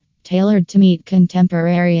Tailored to meet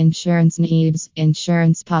contemporary insurance needs,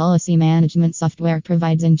 insurance policy management software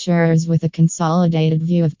provides insurers with a consolidated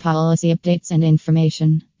view of policy updates and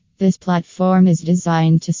information. This platform is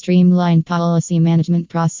designed to streamline policy management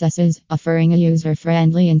processes, offering a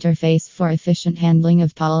user-friendly interface for efficient handling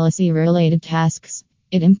of policy-related tasks.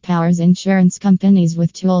 It empowers insurance companies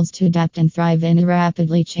with tools to adapt and thrive in a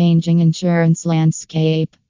rapidly changing insurance landscape.